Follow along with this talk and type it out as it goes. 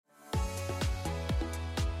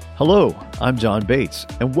Hello, I'm John Bates,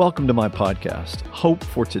 and welcome to my podcast, Hope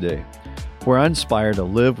for Today, where I inspire to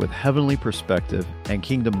live with heavenly perspective and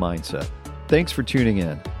kingdom mindset. Thanks for tuning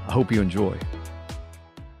in. I hope you enjoy.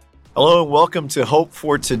 Hello, and welcome to Hope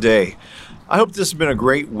for Today. I hope this has been a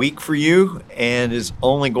great week for you and is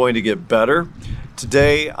only going to get better.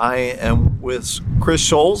 Today, I am with Chris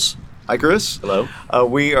Scholz. Hi, Chris. Hello.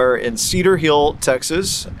 We are in Cedar Hill,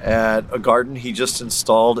 Texas, at a garden he just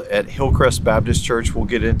installed at Hillcrest Baptist Church. We'll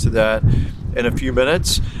get into that in a few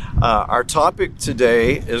minutes. Our topic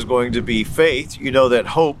today is going to be faith. You know that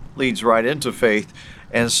hope leads right into faith.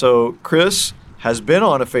 And so Chris has been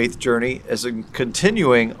on a faith journey, is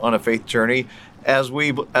continuing on a faith journey, as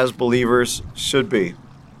we as believers should be.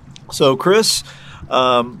 So Chris,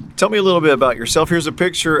 tell me a little bit about yourself. Here's a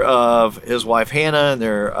picture of his wife, Hannah, and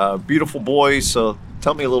their beautiful boys. So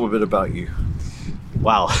tell me a little bit about you.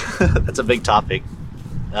 Wow, that's a big topic.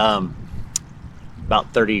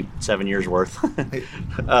 About 37 years worth.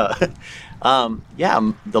 The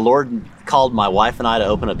Lord called my wife and I to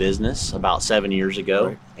open a business about 7 years ago.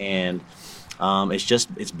 Right. And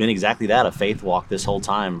it's been exactly that, a faith walk this whole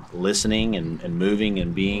time, listening and moving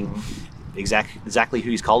and being exactly who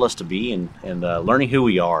He's called us to be and learning who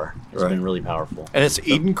we are. It's been really powerful. And it's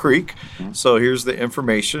Eden Creek. So here's the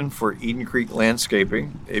information for Eden Creek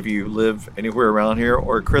Landscaping. If you live anywhere around here,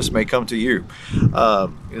 or Chris may come to you.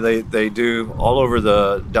 They do all over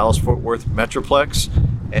the Dallas-Fort Worth Metroplex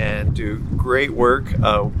and do great work.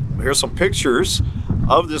 Here's some pictures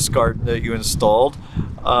of this garden that you installed.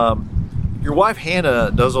 Your wife, Hannah,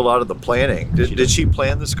 does a lot of the planning. Did she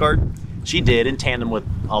plan this garden? She did, in tandem with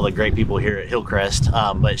all the great people here at Hillcrest.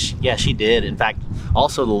 She did. In fact,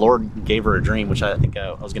 also the Lord gave her a dream, which I think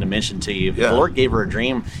I was going to mention to you. Yeah. The Lord gave her a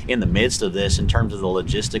dream in the midst of this in terms of the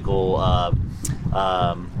logistical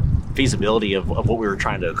feasibility of what we were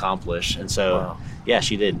trying to accomplish. And so, wow. Yeah,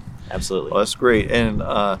 she did. Absolutely. Well, that's great. And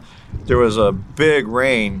there was a big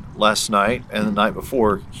rain last night and the night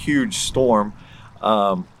before, huge storm.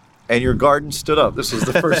 And your garden stood up. This was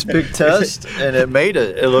the first big test, and it made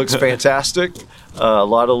it. It looks fantastic. A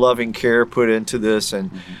lot of loving care put into this. And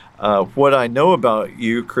what I know about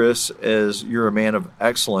you, Chris, is you're a man of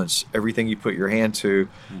excellence. Everything you put your hand to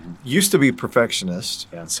used to be perfectionist.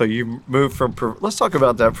 Yeah. So you moved from, let's talk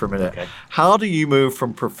about that for a minute. Okay. How do you move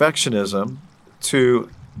from perfectionism to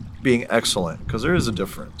being excellent? Because there is a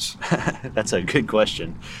difference. That's a good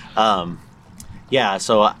question.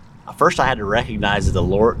 First, I had to recognize that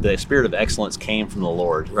the spirit of excellence came from the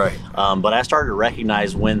Lord. Right. But I started to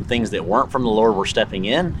recognize when things that weren't from the Lord were stepping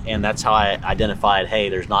in, and that's how I identified, hey,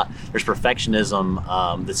 there's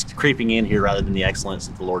perfectionism that's creeping in here rather than the excellence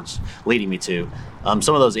that the Lord's leading me to.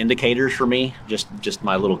 Some of those indicators for me, just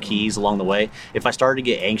my little keys along the way. If I started to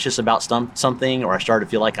get anxious about something, or I started to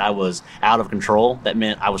feel like I was out of control, that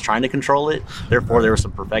meant I was trying to control it. Therefore, there was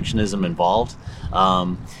some perfectionism involved.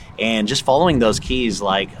 And just following those keys,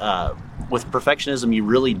 with perfectionism, you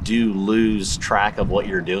really do lose track of what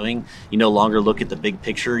you're doing. You no longer look at the big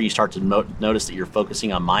picture. You start to notice that you're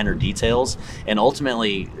focusing on minor details. And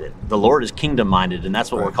ultimately, the Lord is kingdom-minded, and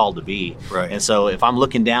that's what we're called to be. Right. And so if I'm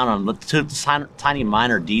looking down on the tiny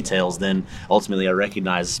minor details, then ultimately I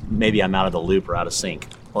recognize maybe I'm out of the loop or out of sync.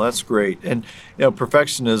 Well, that's great. And,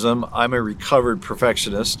 perfectionism, I'm a recovered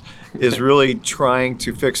perfectionist, is really trying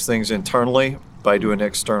to fix things internally by doing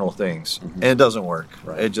external things. And it doesn't work.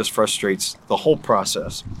 Right. It just frustrates the whole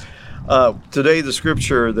process. Today, the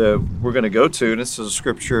scripture that we're going to go to, and this is a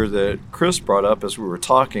scripture that Chris brought up as we were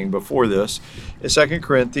talking before this, is 2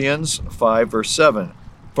 Corinthians 5, verse 7.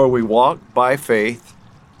 For we walk by faith,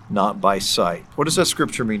 not by sight. What does that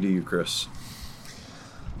scripture mean to you, Chris?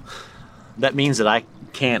 That means that I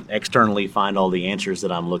can't externally find all the answers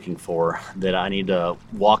that I'm looking for, that I need to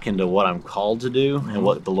walk into what I'm called to do and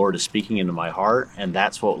what the Lord is speaking into my heart, and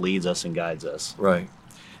that's what leads us and guides us. Right.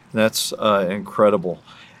 That's incredible.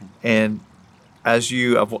 And as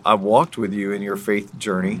I've walked with you in your faith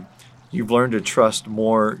journey, you've learned to trust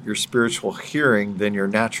more your spiritual hearing than your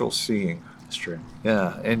natural seeing. That's true.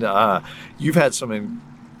 Yeah. And you've had some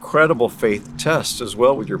incredible faith tests as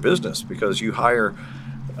well with your business, because you're hiring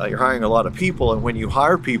a lot of people, and when you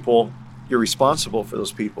hire people, you're responsible for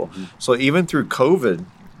those people. So even through COVID,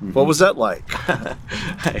 what was that like?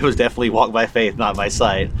 It was definitely walk by faith, not by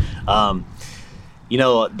sight.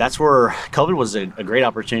 That's where COVID was a great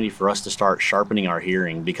opportunity for us to start sharpening our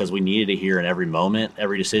hearing, because we needed to hear in every moment,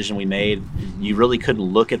 every decision we made. You really couldn't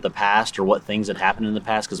look at the past or what things had happened in the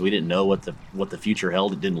past, because we didn't know what the future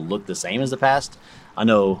held. It didn't look the same as the past. I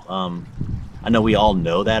know I know we all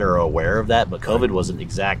know that or are aware of that, but COVID was an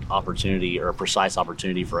exact opportunity or a precise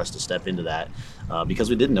opportunity for us to step into that because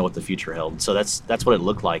we didn't know what the future held. So that's what it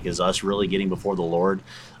looked like, is us really getting before the Lord.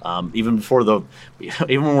 Even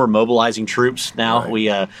when we're mobilizing troops now,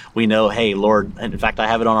 we know, hey, Lord. And in fact, I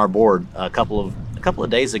have it on our board. A couple of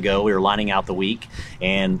days ago, we were lining out the week,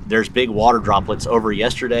 and there's big water droplets over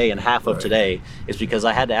yesterday and half of today. It's because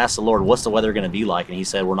I had to ask the Lord, what's the weather going to be like? And He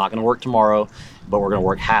said, we're not going to work tomorrow, but we're going to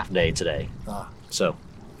work half day today. So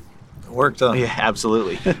work done. Yeah,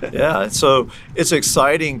 absolutely. Yeah, so it's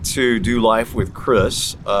exciting to do life with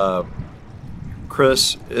Chris.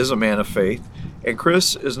 Chris is a man of faith, and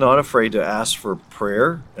Chris is not afraid to ask for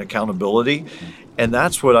prayer and accountability. And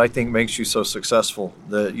that's what I think makes you so successful,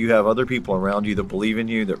 that you have other people around you that believe in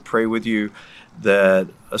you, that pray with you, that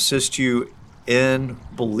assist you in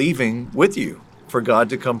believing with you for God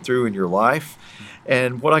to come through in your life.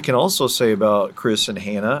 And what I can also say about Chris and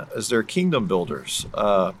Hannah is they're kingdom builders.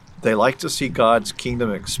 They like to see God's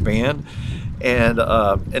kingdom expand. And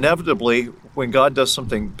inevitably, when God does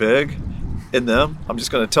something big in them, I'm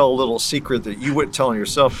just going to tell a little secret that you wouldn't tell on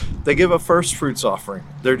yourself. They give a first fruits offering.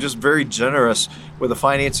 They're just very generous with the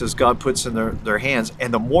finances God puts in their hands.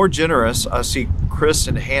 And the more generous I see Chris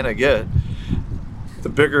and Hannah get, the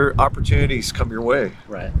bigger opportunities come your way.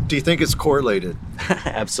 Right. Do you think it's correlated?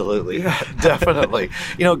 Absolutely. Yeah, definitely.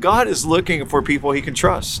 God is looking for people He can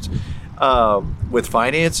trust. With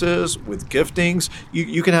finances, with giftings.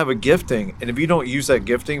 You can have a gifting, and if you don't use that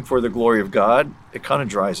gifting for the glory of God, it kind of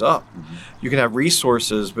dries up. Mm-hmm. You can have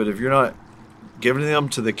resources, but if you're not giving them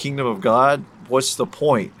to the kingdom of God, what's the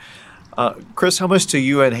point? Chris, how much do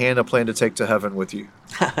you and Hannah plan to take to heaven with you?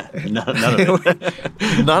 None of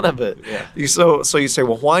it. None of it. Yeah. So you say,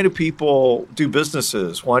 well, why do people do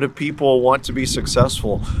businesses? Why do people want to be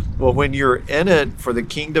successful? Well, when you're in it for the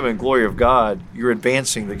kingdom and glory of God, you're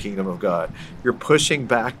advancing the kingdom of God. You're pushing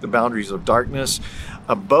back the boundaries of darkness.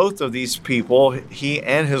 Both of these people, he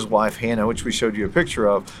and his wife, Hannah, which we showed you a picture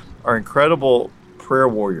of, are incredible prayer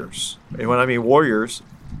warriors. And when I mean warriors,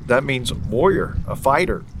 that means warrior, a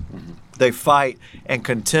fighter. Mm-hmm. They fight and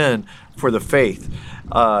contend for the faith.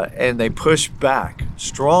 And they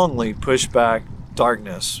strongly push back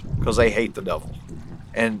darkness because they hate the devil.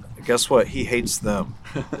 And guess what? He hates them.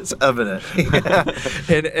 It's evident.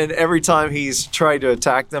 and every time he's tried to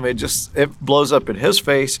attack them, it blows up in his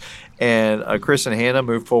face. And Chris and Hannah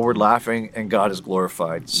move forward laughing, and God is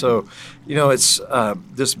glorified. So, it's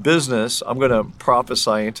this business. I'm going to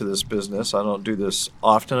prophesy into this business. I don't do this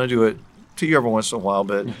often. I do it to you every once in a while,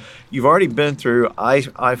 but you've already been through,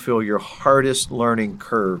 I feel, your hardest learning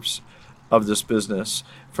curves of this business.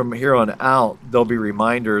 From here on out, there'll be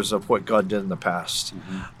reminders of what God did in the past.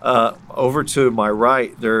 Mm-hmm. Over to my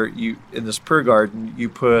right, in this prayer garden, you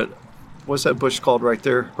put, what's that bush called right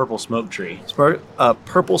there? Purple smoke tree. It's a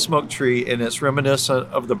purple smoke tree, and it's reminiscent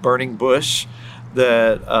of the burning bush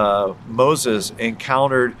that Moses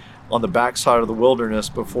encountered on the backside of the wilderness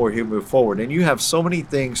before he moved forward. And you have so many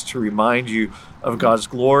things to remind you of God's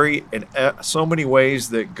glory, and so many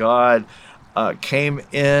ways that God came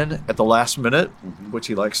in at the last minute, mm-hmm. which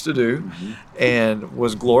he likes to do, mm-hmm. and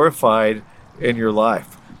was glorified in your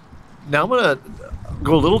life. Now I'm going to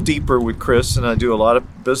go a little deeper with Chris, and I do a lot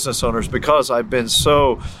of business owners because I've been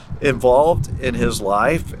so involved in his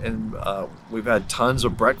life, and we've had tons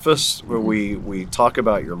of breakfasts where we talk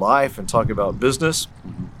about your life and talk about business.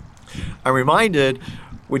 Mm-hmm. I'm reminded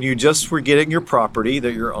when you just were getting your property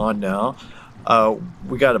that you're on now,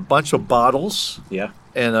 we got a bunch of bottles. Yeah.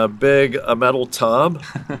 And a big metal tub.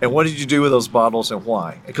 And what did you do with those bottles and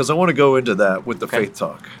why? Because I want to go into that with the Faith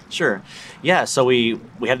Talk. Sure. Yeah. So we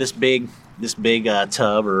had this big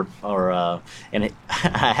tub, and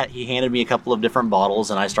he handed me a couple of different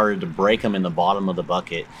bottles, and I started to break them in the bottom of the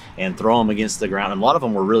bucket and throw them against the ground. And a lot of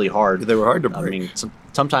them were really hard. They were hard to break. I mean,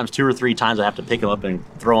 sometimes 2 or 3 times I have to pick them up and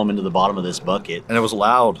throw them into the bottom of this bucket. And it was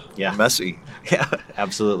loud. Yeah. Messy. Yeah,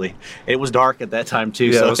 absolutely. It was dark at that time too.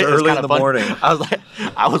 Yeah, so it was early in the morning.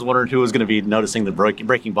 I was wondering who was going to be noticing the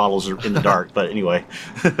breaking bottles in the dark. But anyway.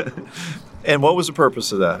 And what was the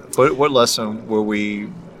purpose of that? What lesson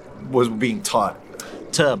was being taught?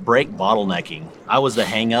 To break bottlenecking. I was the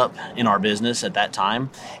hang up in our business at that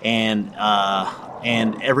time, and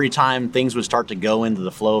every time things would start to go into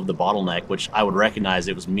the flow of the bottleneck, which I would recognize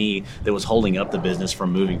it was me that was holding up the business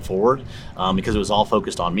from moving forward, because it was all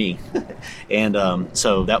focused on me. And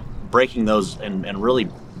so that breaking those and really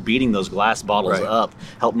beating those glass bottles up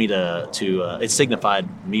helped me to it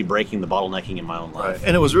signified me breaking the bottlenecking in my own life. Right.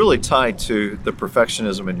 And it was really tied to the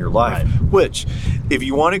perfectionism in your life, which if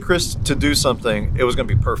you wanted Chris to do something, it was going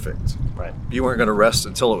to be perfect. Right. You weren't going to rest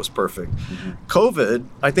until it was perfect. COVID,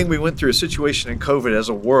 I think we went through a situation in COVID as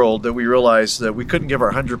a world that we realized that we couldn't give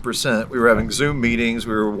our 100%. We were having Zoom meetings.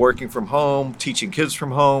 We were working from home, teaching kids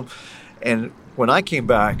from home. And when I came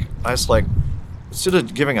back, I was like, instead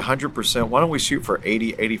of giving 100%, why don't we shoot for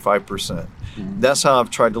 80, 85%? That's how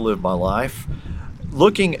I've tried to live my life.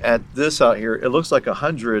 Looking at this out here, it looks like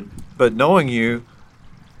 100, but knowing you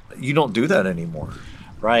don't do that anymore.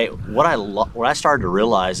 Right. What I started to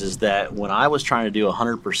realize is that when I was trying to do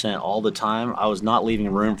 100% all the time, I was not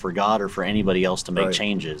leaving room for God or for anybody else to make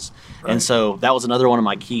changes. Right. And so that was another one of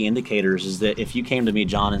my key indicators, is that if you came to me,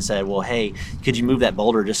 John, and said, well, hey, could you move that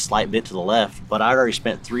boulder just a slight bit to the left? But I'd already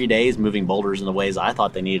spent 3 days moving boulders in the ways I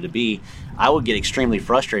thought they needed to be. I would get extremely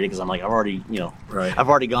frustrated because I'm like, I've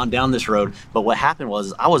already gone down this road. But what happened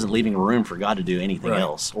was I wasn't leaving room for God to do anything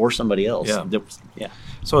else or somebody else. Yeah.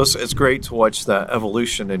 So it's great to watch that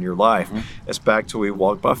evolution in your life. It's back to we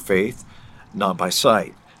walk by faith, not by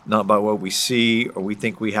sight, not by what we see or we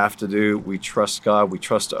think we have to do. We trust God, we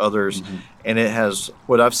trust others. And it has,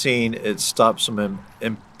 what I've seen, it stops some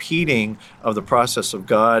impeding of the process of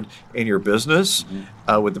God in your business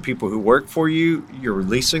with the people who work for you. You're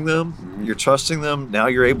releasing them, you're trusting them. Now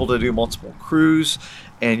you're able to do multiple crews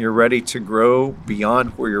and you're ready to grow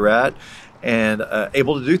beyond where you're at. And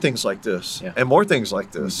able to do things like this and more things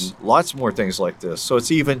like this, lots more things like this. So it's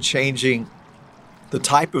even changing the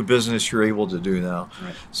type of business you're able to do now.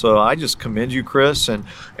 Right. So I just commend you, Chris. And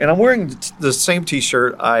I'm wearing the same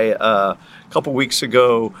T-shirt. I, a couple weeks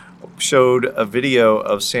ago, showed a video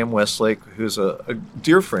of Sam Westlake, who's a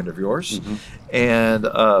dear friend of yours. And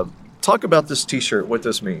talk about this T-shirt, what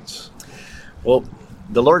this means. Well,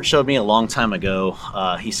 the Lord showed me a long time ago.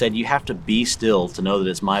 He said, you have to be still to know that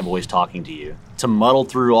it's my voice talking to you. To muddle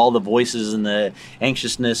through all the voices and the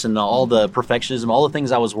anxiousness and all the perfectionism, all the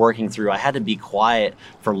things I was working through, I had to be quiet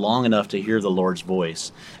for long enough to hear the Lord's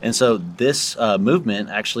voice. And so this movement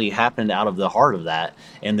actually happened out of the heart of that,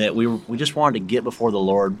 and that we just wanted to get before the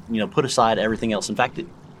Lord, put aside everything else. In fact, it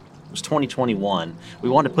was 2021. We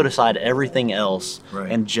wanted to put aside everything else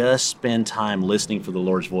and just spend time listening for the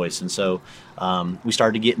Lord's voice. And so we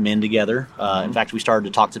started to get men together. In fact, we started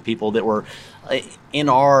to talk to people that were in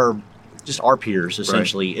our peers,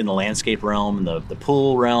 essentially, in the landscape realm and the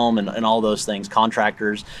pool realm and all those things,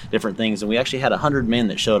 contractors, different things. And we actually had 100 men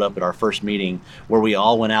that showed up at our first meeting where we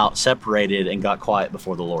all went out, separated, and got quiet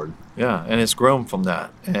before the Lord. Yeah, and it's grown from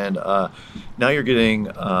that. And now you're getting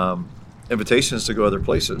invitations to go other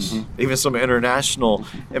places, even some international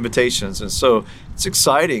invitations. And so it's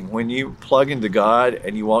exciting when you plug into God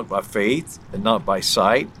and you walk by faith and not by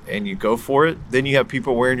sight and you go for it. Then you have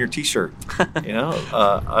people wearing your T-shirt.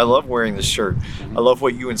 I love wearing this shirt. I love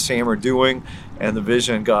what you and Sam are doing and the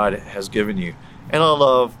vision God has given you. And I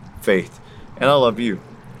love faith. And I love you.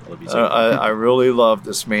 I love you too. I really love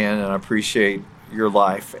this man, and I appreciate your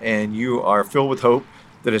life. And you are filled with hope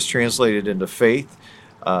that is translated into faith.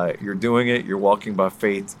 You're doing it. You're walking by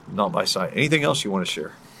faith, not by sight. Anything else you want to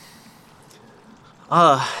share?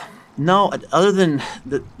 No, other than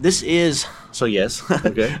this is, so yes.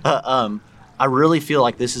 Okay. I really feel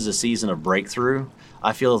like this is a season of breakthrough.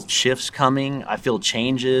 I feel shifts coming. I feel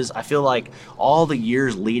changes. I feel like all the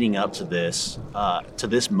years leading up to this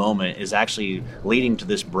moment is actually leading to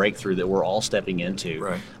this breakthrough that we're all stepping into.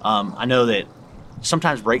 Right. I know that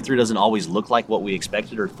sometimes breakthrough doesn't always look like what we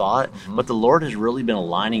expected or thought, but the Lord has really been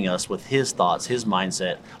aligning us with His thoughts, His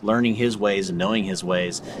mindset, learning His ways and knowing His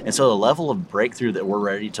ways. And so the level of breakthrough that we're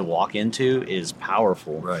ready to walk into is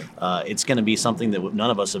powerful. Right. It's going to be something that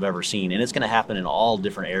none of us have ever seen, and it's going to happen in all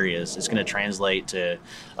different areas. It's going to translate to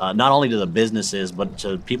not only to the businesses, but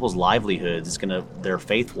to people's livelihoods. It's going to their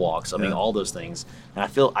faith walks. I mean, all those things. And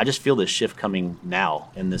I just feel this shift coming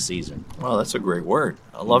now in this season. Well, that's a great word.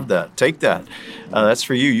 I love that. Take that. That's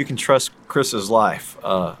for you. You can trust Chris's life.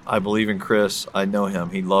 I believe in Chris. I know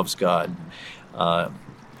him. He loves God.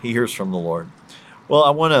 He hears from the Lord. Well,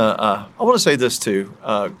 I want to say this too.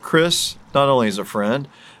 Chris not only is a friend,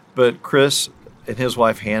 but Chris and his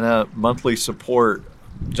wife Hannah monthly support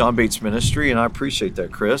John Bates Ministry, and I appreciate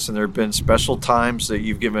that, Chris. And there have been special times that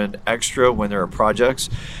you've given extra when there are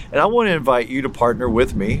projects. And I want to invite you to partner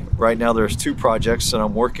with me. Right now there's 2 projects that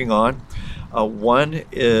I'm working on. One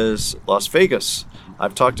is Las Vegas.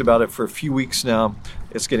 I've talked about it for a few weeks now.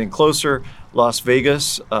 It's getting closer. Las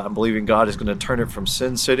Vegas, I'm believing God is going to turn it from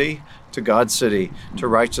Sin City to God City to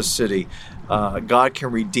Righteous City. God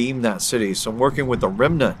can redeem that city. So I'm working with the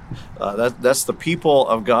remnant. That's the people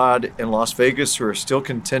of God in Las Vegas who are still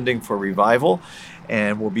contending for revival.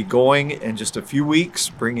 And we'll be going in just a few weeks,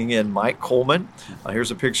 bringing in Mike Coleman.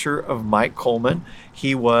 Here's a picture of Mike Coleman.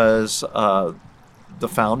 He was the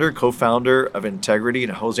founder, co-founder of Integrity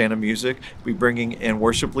and Hosanna Music. We're bringing in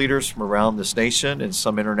worship leaders from around this nation and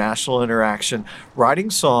some international interaction, writing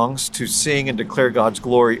songs to sing and declare God's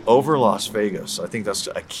glory over Las Vegas. I think that's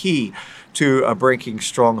a key to breaking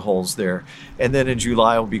strongholds there. And then in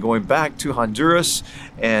July, we'll be going back to Honduras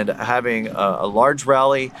and having a large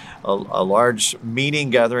rally, a large meeting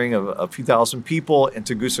gathering of a few thousand people in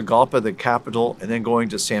Tegucigalpa, the capital, and then going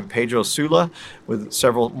to San Pedro Sula with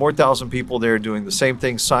several more thousand people there doing the same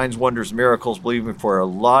thing, signs, wonders, miracles, believing for a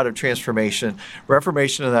lot of transformation,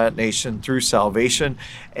 reformation of that nation through salvation.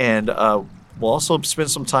 And we'll also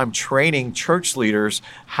spend some time training church leaders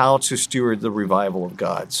how to steward the revival of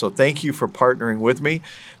God. So thank you for partnering with me.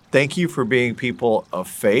 Thank you for being people of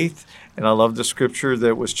faith. And I love the scripture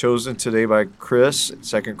that was chosen today by Chris,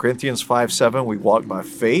 2 Corinthians 5:7. We walk by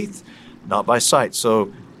faith, not by sight.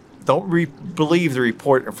 So don't believe the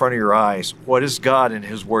report in front of your eyes. What is God and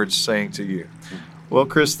his word saying to you? Well,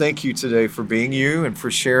 Chris, thank you today for being you and for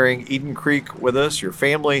sharing Eden Creek with us, your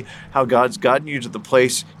family, how God's gotten you to the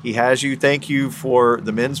place he has you. Thank you for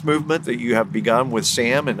the men's movement that you have begun with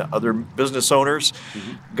Sam and other business owners.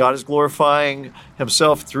 Mm-hmm. God is glorifying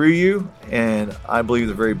himself through you, and I believe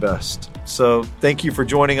the very best. So thank you for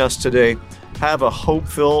joining us today. Have a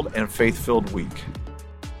hope-filled and faith-filled week.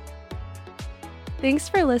 Thanks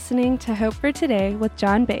for listening to Hope for Today with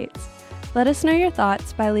John Bates. Let us know your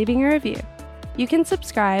thoughts by leaving a review. You can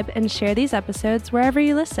subscribe and share these episodes wherever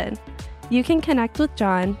you listen. You can connect with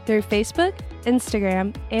John through Facebook,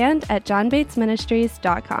 Instagram, and at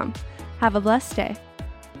johnbatesministries.com. Have a blessed day.